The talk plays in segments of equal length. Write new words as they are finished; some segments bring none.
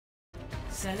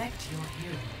Select your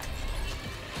hero.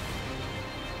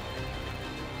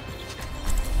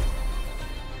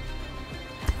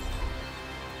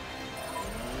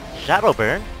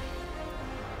 Shadowburn?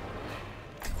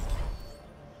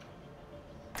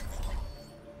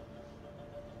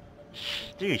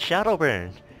 Dude,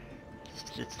 Shadowburn!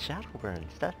 It's Shadowburn,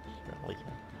 that's really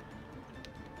good.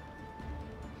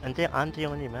 And I'm the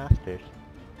only master.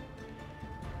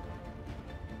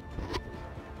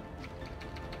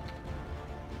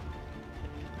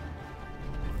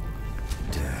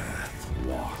 Death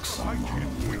walks. I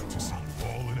can't wait to see you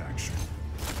all in action.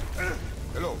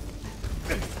 Hello.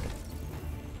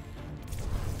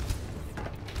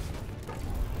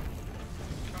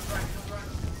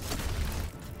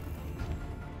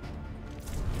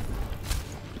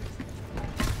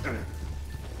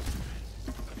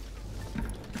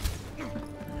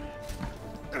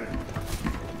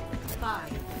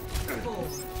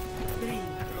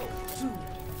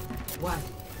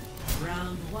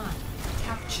 Round one.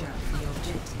 Capture the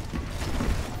objective.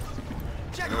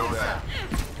 Check this out.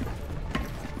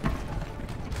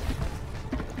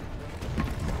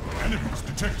 Enemies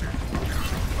detected.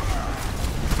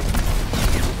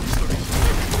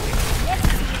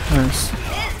 Nice.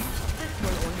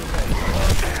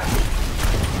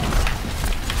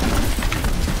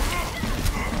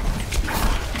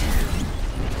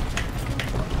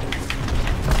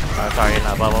 Sorry, in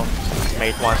that bubble.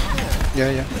 Mate one.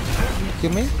 Yeah.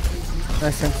 Kill me?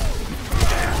 Nice sense.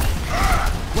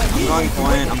 I'm going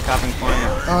point, I'm capping point.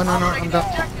 Oh no, I'm down.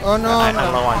 Oh no, I'm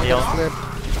low on heal.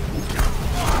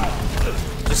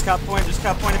 Just cap point if you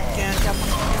can. Cap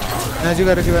point. Nice, you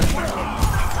gotta give it.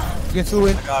 You can still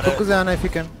win. Focus it. on if you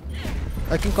can.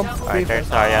 I can come. Alright, third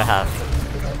story I have.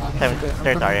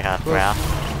 Third story I have. Yeah,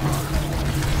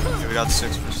 we got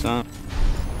 6%.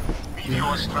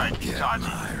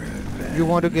 You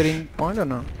want to get in point or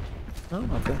no? No?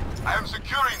 Okay. I am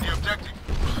securing the objective.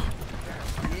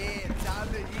 Yeah, time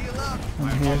to heal up.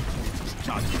 I'm here.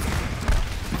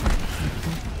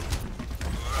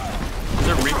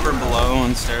 There's a Reaper below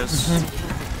on stairs.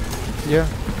 Yeah.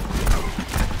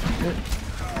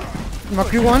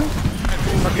 Mark you one?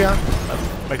 Mark you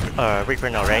one? Reaper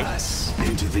no, right?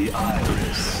 Into the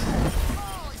iris.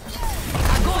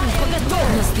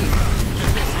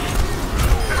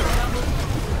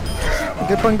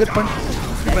 Good point.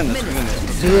 We win this.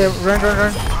 Yeah, run.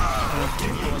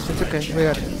 It's okay, we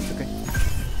got it. It's okay.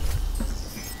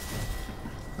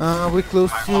 We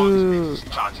close to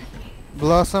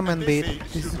Blossom and Bait.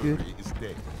 This is good.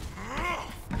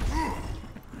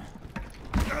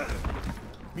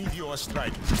 Meteor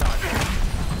strike.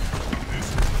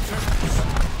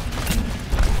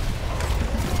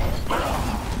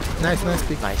 Nice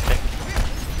pick. Nice pick.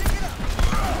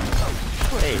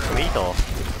 Hey, Weasel.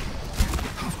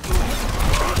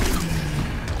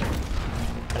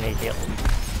 I need heal.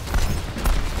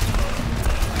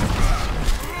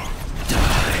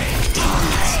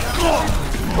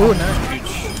 Oh,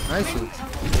 nice.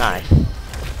 Nice.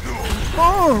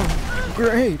 Oh,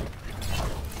 great.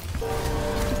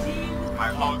 My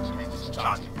ultimate is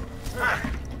charging.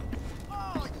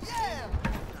 Oh, yeah.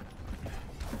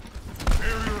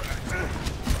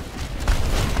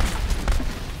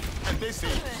 And they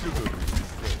say sugar.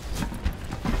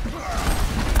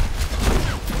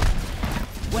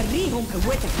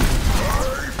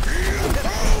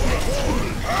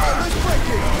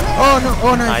 Oh no,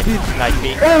 oh nice. Nice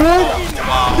beat. Oh no!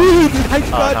 Dude, I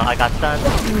Oh no, I got stunned.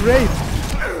 great.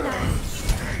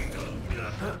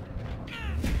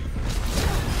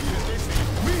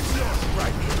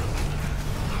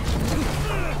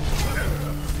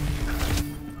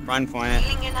 Run point.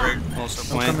 Brick, also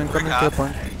point. I'm coming Brick to a half.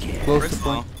 point. Close Brick's to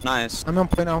point. low. Nice. I'm on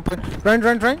point.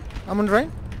 Run. I'm on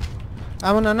Ryan.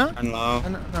 I'm on Anna. Run low.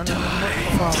 No.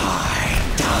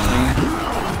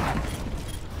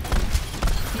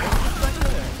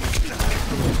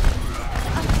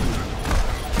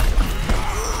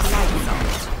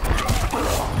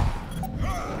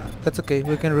 That's okay,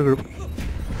 we can regroup.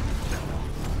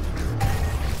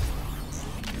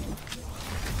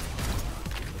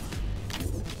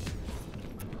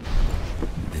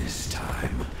 This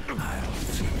time, I'll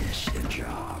finish the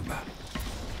job.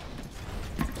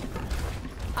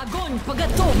 Огонь по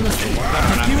готовности.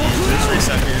 It's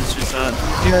reset.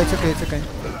 Yeah, it's okay.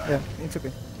 Yeah, it's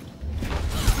okay.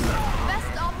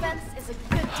 Best offense is a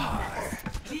good defense.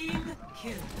 Team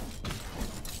kill.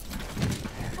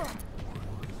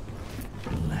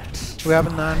 We have a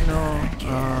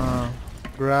nano,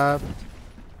 grab,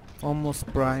 almost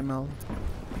primal.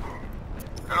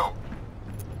 Hello.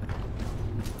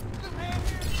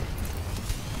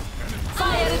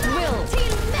 Fire at will.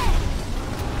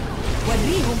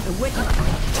 Warrium awaiting.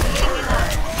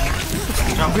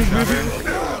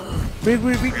 Big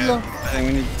low. I think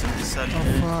we need to reset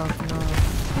here. Fuck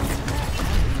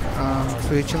no.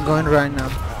 Switch, I'm going right now.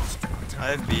 I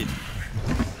have beat.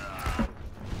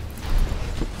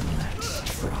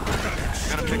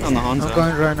 Gotta pick on the Hanzo.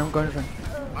 I'm going right.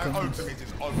 My ultimate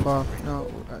is on. Fuck no.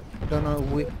 I don't know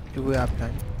if we have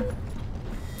time.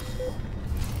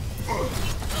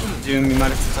 Doom, you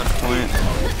might have to touch point.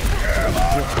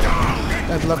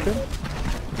 I blocked him.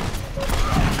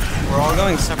 We're all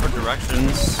going separate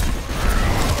directions.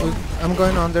 I'm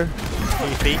going under.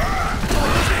 EP.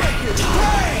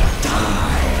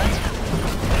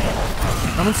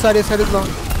 I'm inside his head is long.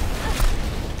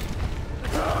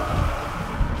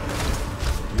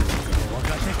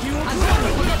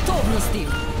 Огонь по готовности.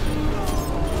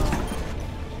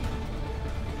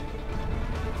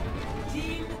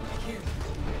 Team kill.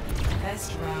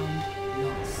 Best round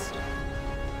lost.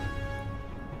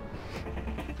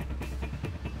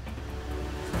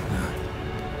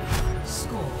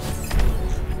 Score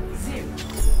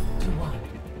 0-1.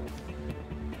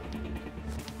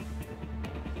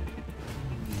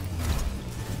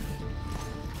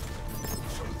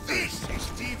 This is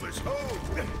Diva's home.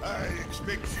 I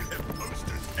expect she'll have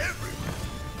posters everywhere.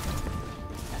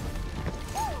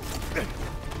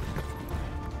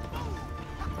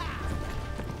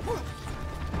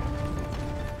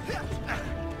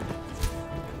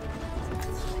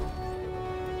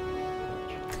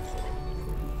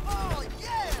 Oh,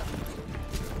 yeah!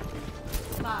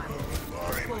 5,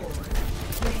 4,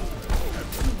 3,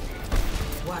 2,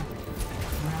 1.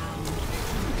 Round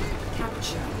 2.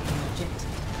 Capture the objective.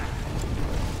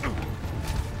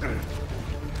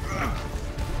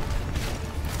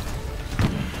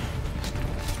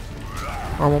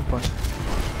 I'm on point.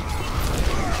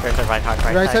 There's a right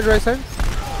side, Right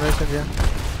side, yeah.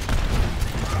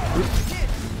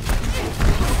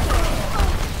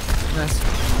 Nice.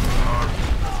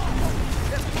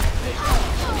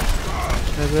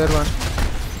 There's the other one.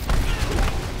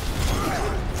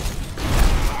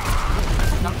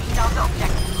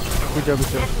 Good job.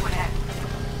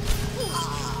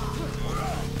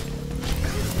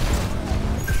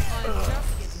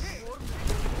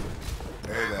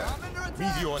 Hey there.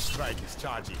 Meteor strike is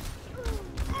charging.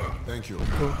 Thank you.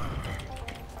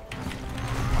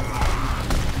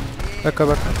 Back up.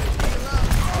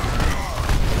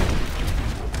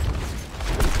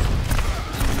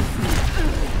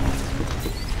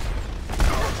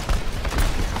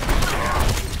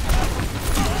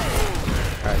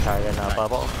 Right side in a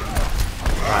bubble.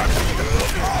 Right.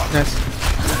 Nice.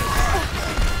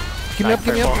 Give me up.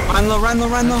 Run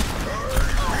low.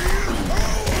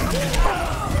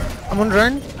 I'm on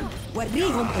run.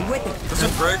 Warrium awaiting. There's a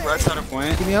Brig right side of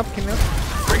point. Give me up.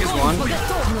 Brig is one. По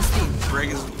готовности. Brig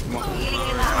is one.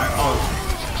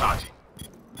 Charging.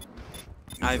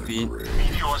 I beat.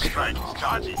 Meteor strike is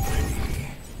charging.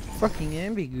 Fucking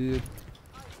Ambi good.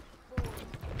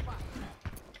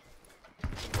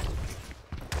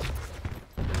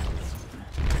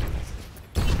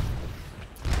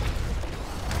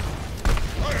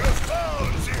 I have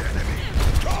found the enemy.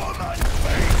 Come and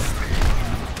face me.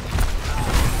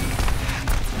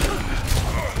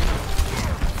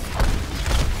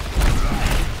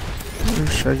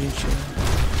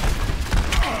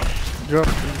 Drop.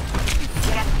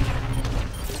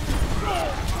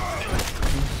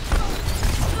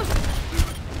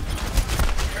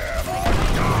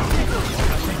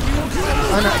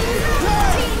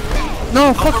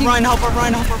 No, fucking. Help her,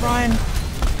 Ryan.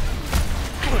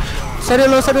 Side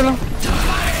low.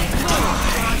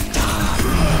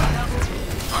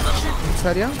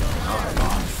 Saria?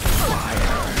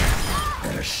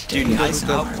 Dude, nice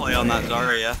outplay on that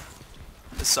Zarya.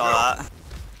 I saw that.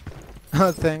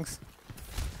 Oh, thanks.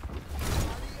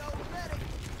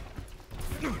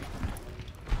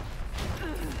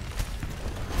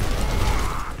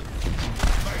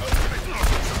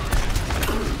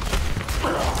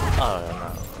 Oh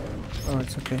no. Oh,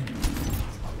 it's okay.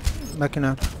 Backing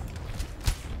out.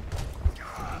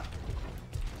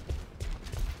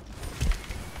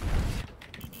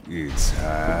 It's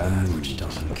hand which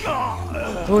doesn't kill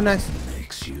Oh, nice.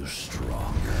 makes you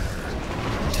stronger.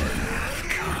 Death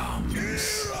comes. Here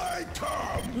I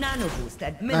come. Nano boost Nice.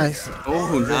 administered.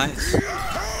 Oh, nice.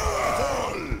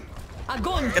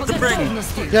 Огонь по Get the Brig.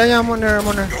 готовности. Yeah, I'm on there.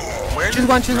 Where Choose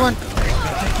one.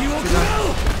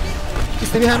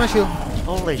 Stay behind my shield.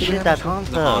 Holy shit, that on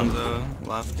Hanzo. the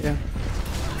left? Yeah.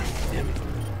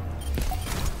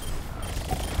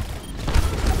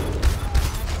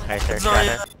 Right there,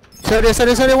 Zarya. Shadow.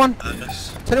 Sorry, one.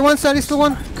 Sorry, one, sorry, still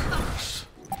one.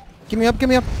 Give me up.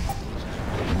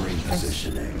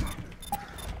 Positioning.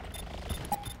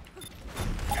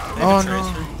 Oh no.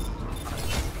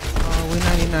 Oh, we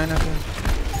 99 again.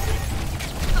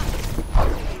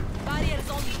 Barriers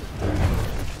on you.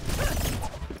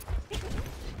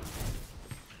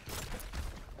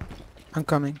 I'm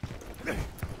coming.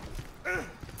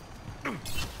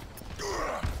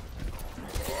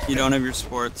 You don't have your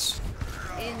sports.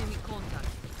 Enemy contact.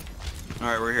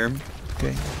 Alright, we're here.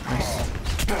 Okay, nice.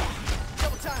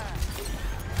 Double time.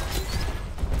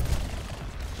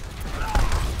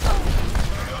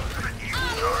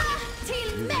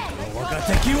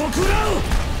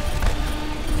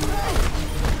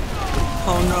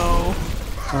 Oh no.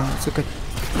 Oh, it's okay.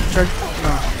 Charge.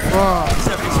 No. Wow.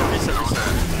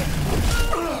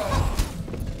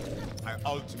 My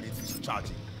ultimate is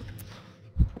charging.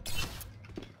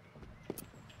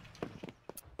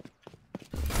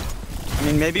 I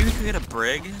mean, maybe we could get a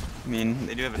brig. I mean,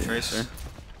 they do have a tracer.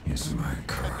 Is my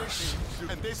curse.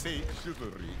 And they say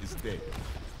chivalry is dead.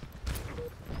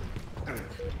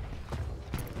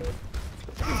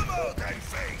 Come out and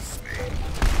face me!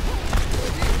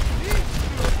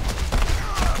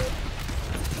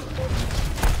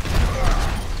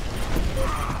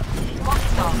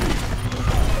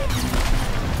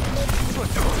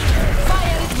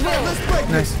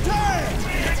 Nice.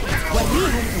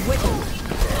 وريهم قوتهم.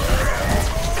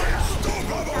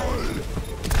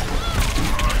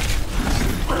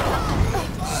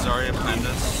 Zarya behind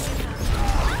us.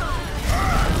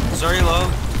 Zarya low.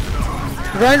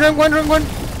 Run, one.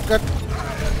 Got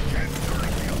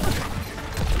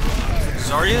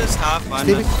Zarya is half behind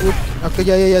Stevie. us. Good. Okay,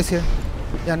 yeah, it's here.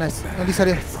 Yeah, nice. Only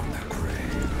Saria.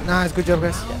 Nice, good job,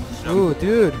 guys. Ooh,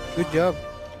 dude, good job.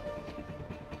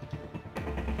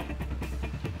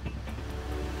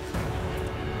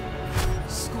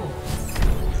 Score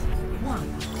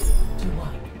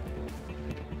 1-1.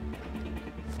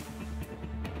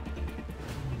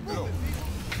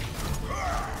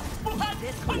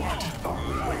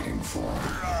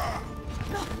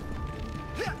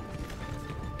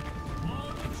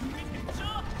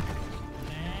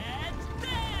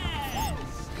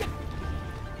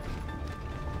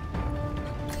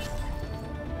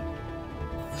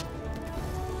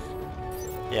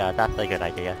 Yeah, that's a good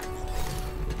idea.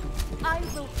 I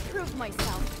will prove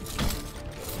myself.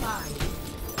 5,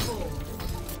 4,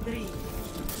 3,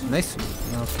 Nice.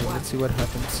 Okay, let's see what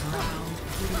happens. round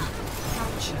 3.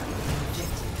 Capture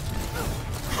objective.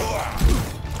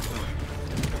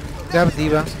 They have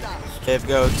D.Va. Cave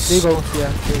goats. They go,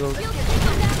 yeah, they go.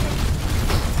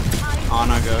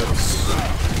 Ana goats.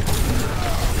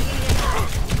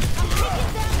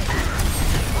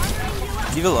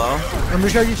 D.Va low. I'm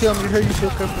recharging shield,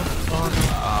 careful. Oh no.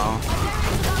 Oh.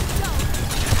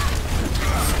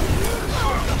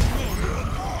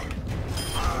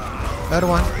 Another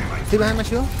one. Stay behind my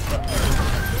shield.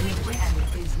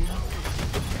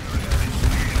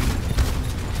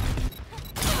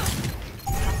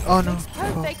 Oh no.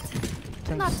 Perfect.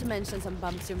 Oh, Not thanks. to mention some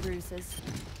bumps and bruises.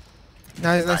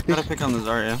 Nice Gotta pick. pick on the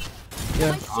Zarya.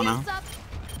 Yeah. My Ana. shield's up.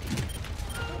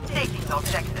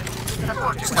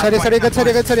 Saria, good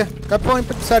Saria. Got point,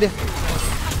 but Saria.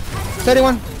 Saria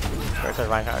one. Where's the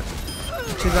Reinhardt?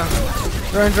 She's on.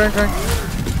 Run.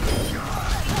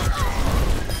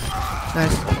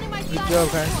 Nice. Good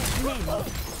job, guys.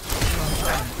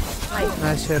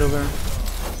 Nice Shadowburn.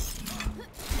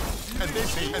 And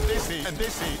they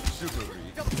say chivalry.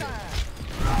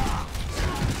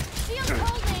 Shield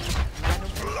holding.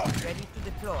 Ready to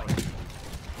deploy.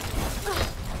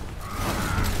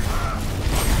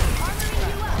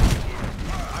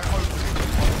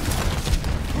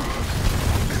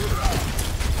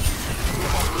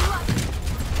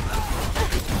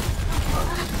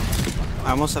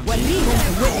 I almost have وريهم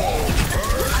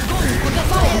قوتهم.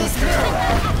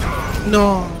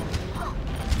 No.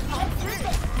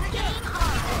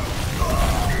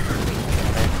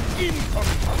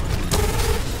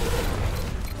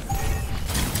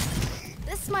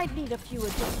 This might need a few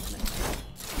adjustments.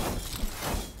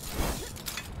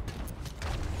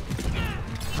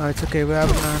 Oh, it's okay. We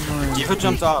have none more. D.Va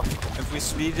jumped off. If we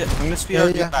speed it, I'm gonna speed Yeah, our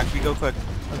yeah. back. We go quick.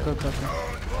 Okay.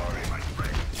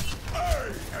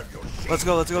 Let's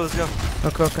go.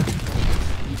 Okay.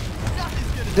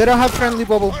 They don't have friendly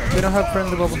bubble. None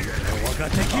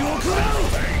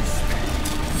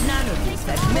of this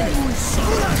administers.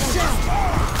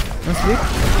 Don't sleep.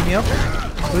 Keep me up.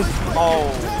 Please.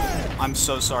 Oh, I'm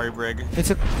so sorry, Brig.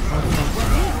 It's a.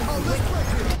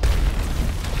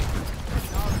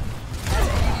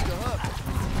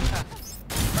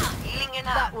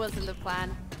 That wasn't the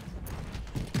plan.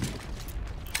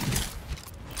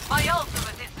 My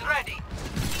ultimate is ready.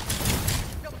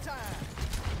 Double time.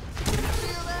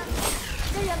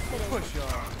 Push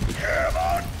on. Come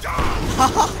on down!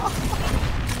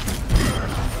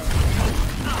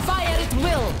 Fire at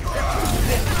will!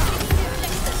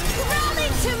 Rally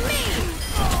to me!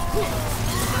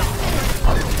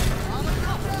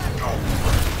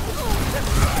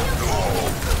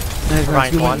 Nice,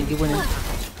 Ryan keep one. winning, keep winning.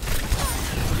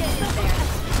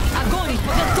 Огонь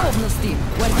по готовности!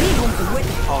 Варгивом with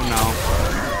Oh no.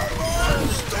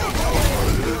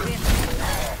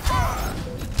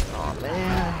 Oh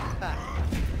man.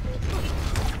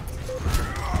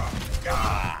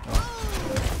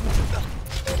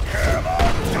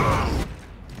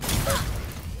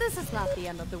 This is not the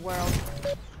end of the world.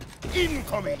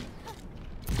 Incoming!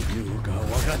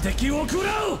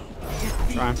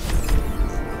 Ryan.